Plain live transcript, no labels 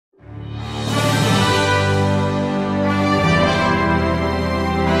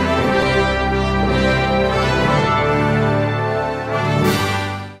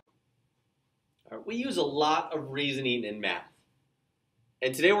lot of reasoning in math.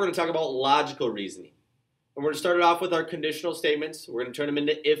 And today we're going to talk about logical reasoning. And we're going to start it off with our conditional statements. We're going to turn them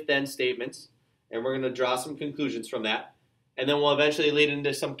into if-then statements. And we're going to draw some conclusions from that. And then we'll eventually lead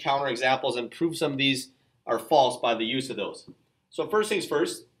into some counterexamples and prove some of these are false by the use of those. So first things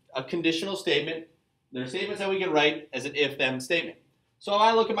first, a conditional statement. They're statements that we can write as an if-then statement. So if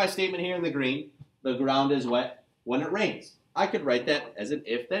I look at my statement here in the green, the ground is wet when it rains. I could write that as an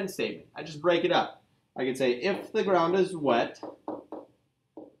if-then statement. I just break it up. I could say if the ground is wet,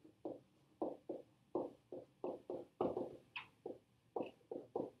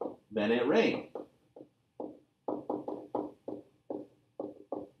 then it rained.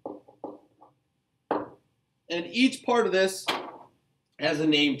 And each part of this has a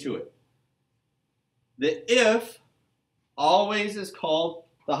name to it. The if always is called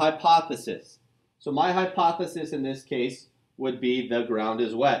the hypothesis. So my hypothesis in this case would be the ground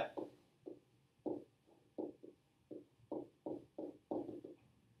is wet.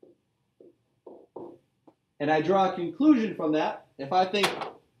 And I draw a conclusion from that. If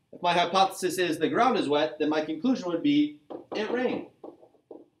my hypothesis is the ground is wet, then my conclusion would be it rained.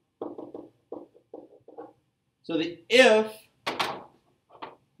 So the if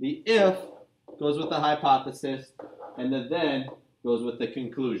goes with the hypothesis, and the then goes with the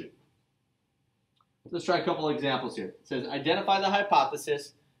conclusion. Let's try a couple of examples here. It says identify the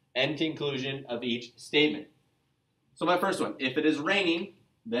hypothesis and conclusion of each statement. So my first one, if it is raining,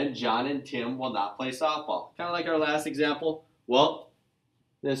 then John and Tim will not play softball. Kind of like our last example. Well,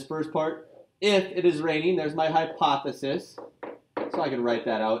 this first part, if it is raining, there's my hypothesis. So I can write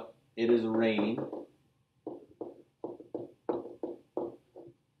that out. It is raining.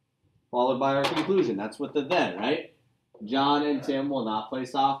 Followed by our conclusion. That's with the then, right? John and Tim will not play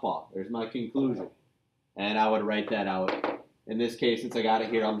softball. There's my conclusion. And I would write that out. In this case, since I got it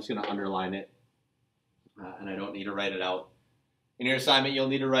here, I'm just going to underline it. And I don't need to write it out. In your assignment, you'll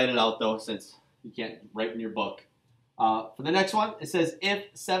need to write it out, though, since you can't write in your book. For the next one, it says,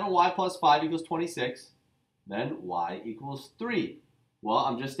 if 7y plus 5 equals 26, then y equals 3. Well,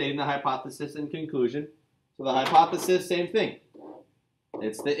 I'm just stating the hypothesis and conclusion. So the hypothesis, same thing.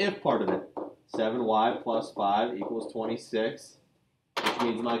 It's the if part of it. 7y plus 5 equals 26, which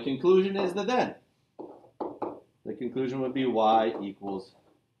means my conclusion is the then. The conclusion would be y equals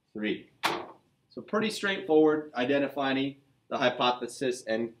 3. So pretty straightforward identifying the hypothesis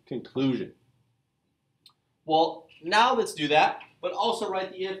and conclusion. Well, now let's do that, but also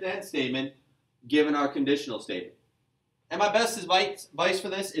write the if-then statement given our conditional statement. And my best advice for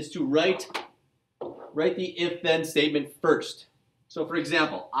this is to write the if-then statement first. So for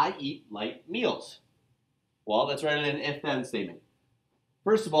example, I eat light meals. Well, let's write an if-then statement.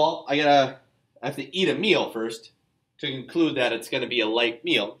 First of all, I have to eat a meal first to conclude that it's going to be a light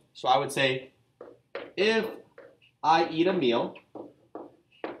meal. So I would say, if I eat a meal,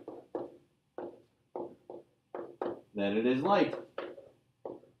 then it is light.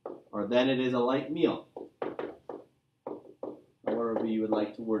 Or then it is a light meal. However you would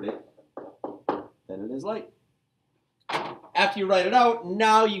like to word it, then it is light. After you write it out,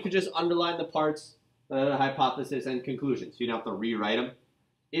 now you can just underline the parts, the hypothesis and conclusion. So you don't have to rewrite them.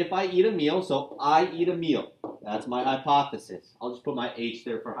 If I eat a meal, so I eat a meal. That's my hypothesis. I'll just put my H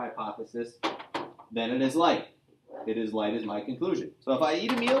there for hypothesis. Then it is light. It is light is my conclusion. So if I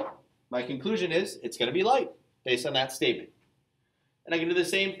eat a meal, my conclusion is it's going to be light based on that statement. And I can do the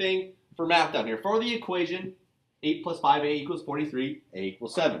same thing for math down here. For the equation, 8 plus 5a equals 43, a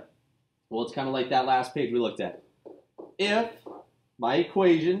equals 7. Well, it's kind of like that last page we looked at. If my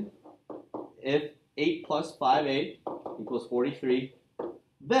equation, if 8 plus 5a equals 43,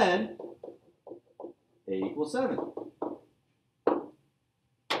 then a equals 7.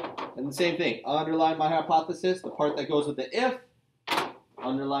 And the same thing, underline my hypothesis, the part that goes with the if,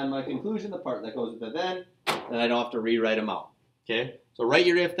 underline my conclusion, the part that goes with the then I don't have to rewrite them out. Okay? So write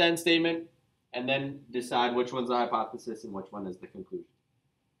your if-then statement, and then decide which one's the hypothesis and which one is the conclusion.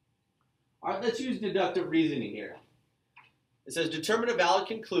 All right, let's use deductive reasoning here. It says determine a valid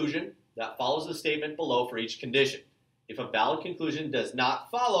conclusion that follows the statement below for each condition. If a valid conclusion does not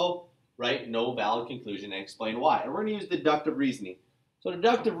follow, write no valid conclusion and explain why. And we're going to use deductive reasoning. So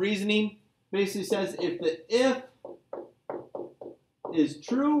deductive reasoning basically says if the if is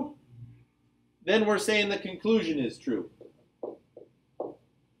true, then we're saying the conclusion is true.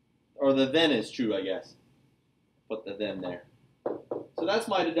 Or the then is true, I guess. Put the then there. So that's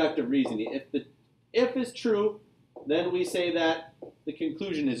my deductive reasoning. If the if is true, then we say that the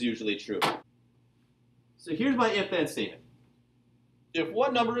conclusion is usually true. So here's my if-then statement. If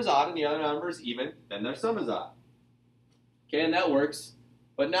one number is odd and the other number is even, then their sum is odd. Okay, and that works.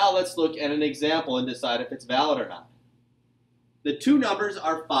 But now let's look at an example and decide if it's valid or not. The two numbers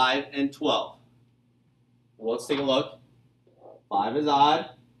are 5 and 12. Well, let's take a look. 5 is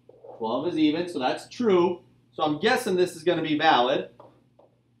odd, 12 is even, so that's true. So I'm guessing this is going to be valid,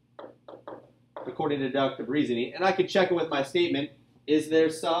 according to deductive reasoning. And I could check it with my statement. Is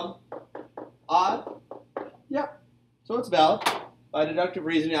there some odd? Yep. So it's valid. By deductive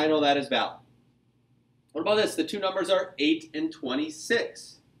reasoning, I know that is valid. What about this? The two numbers are 8 and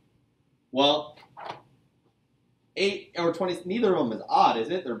 26. Well, 8 or 20, neither of them is odd, is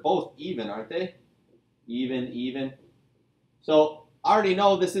it? They're both even, aren't they? Even, even. So I already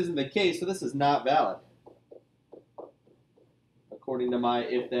know this isn't the case, so this is not valid, according to my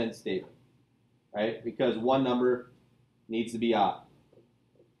if-then statement, right? Because one number needs to be odd.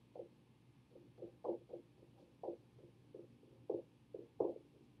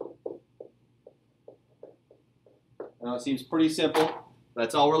 Now it seems pretty simple.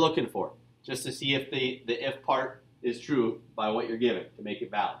 That's all we're looking for, just to see if the if part is true by what you're given to make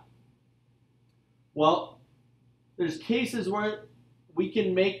it valid. Well, there's cases where we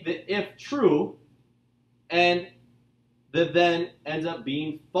can make the if true and the then ends up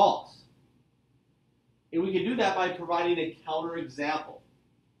being false. And we can do that by providing a counterexample.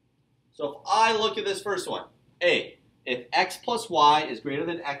 So if I look at this first one, A, if x plus y is greater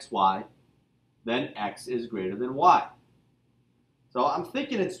than xy, then x is greater than y. So I'm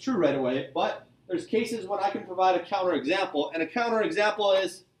thinking it's true right away, but there's cases when I can provide a counterexample, and a counterexample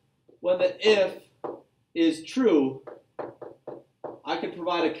is when the if is true, I can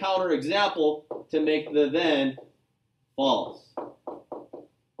provide a counterexample to make the then false.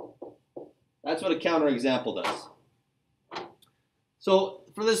 That's what a counterexample does. So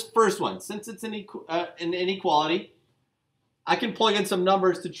for this first one, since it's an inequality, I can plug in some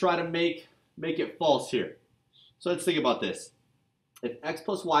numbers to try to make it false here. So let's think about this. If x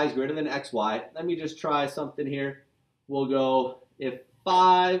plus y is greater than xy, let me just try something here. We'll go if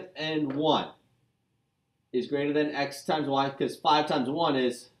 5 and 1 is greater than x times y, because 5 times 1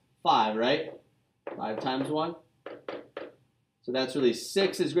 is 5, right? 5 times 1. So that's really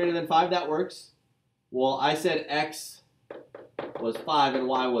 6 is greater than 5. That works. Well, I said x was 5 and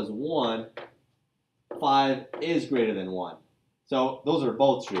y was 1. 5 is greater than 1. So those are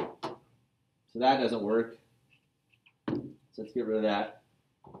both true. So that doesn't work. So let's get rid of that.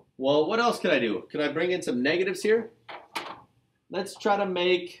 Well, what else can I do? Can I bring in some negatives here? Let's try to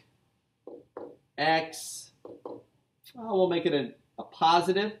make x, we'll make it a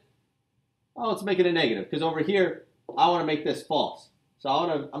positive. Oh, let's make it a negative, because over here, I want to make this false. So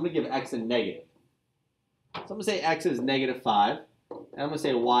I'm going to give x a negative. So I'm going to say x is negative 5, and I'm going to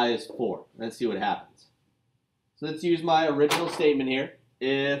say y is 4. Let's see what happens. So let's use my original statement here.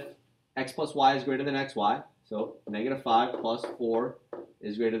 If x plus y is greater than xy, so negative 5 plus 4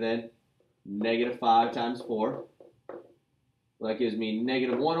 is greater than negative 5 times 4. So that gives me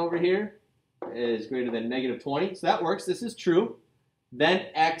negative 1 over here is greater than negative 20. So that works. This is true. Then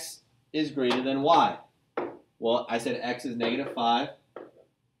x is greater than y. Well, I said x is negative 5.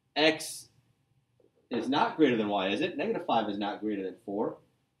 X is not greater than y, is it? Negative 5 is not greater than 4.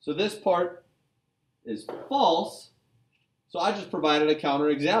 So this part is false. So I just provided a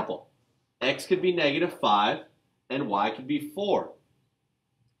counterexample. X could be negative 5 and y could be 4.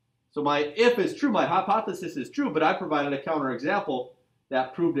 So my if is true, my hypothesis is true, but I provided a counterexample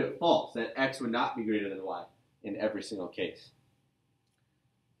that proved it false, that x would not be greater than y in every single case.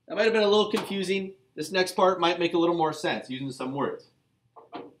 That might have been a little confusing. This next part might make a little more sense using some words.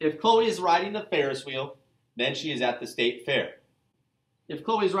 If Chloe is riding the Ferris wheel, then she is at the state fair. If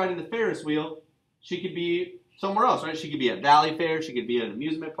Chloe is riding the Ferris wheel, she could be somewhere else, right? She could be at Valley Fair, she could be at an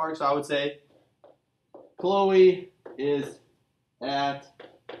amusement park, so I would say Chloe is at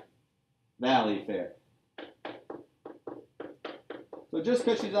Valley Fair. So just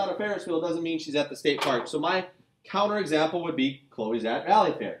because she's on a Ferris wheel doesn't mean she's at the state park. So my counterexample would be Chloe's at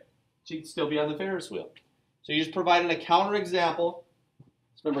Valley Fair. She could still be on the Ferris wheel. So you're just providing a counterexample.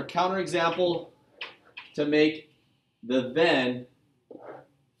 So remember, counterexample to make the then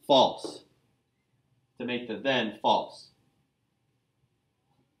false. To make the then false.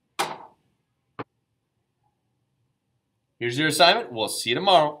 Here's your assignment. We'll see you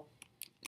tomorrow.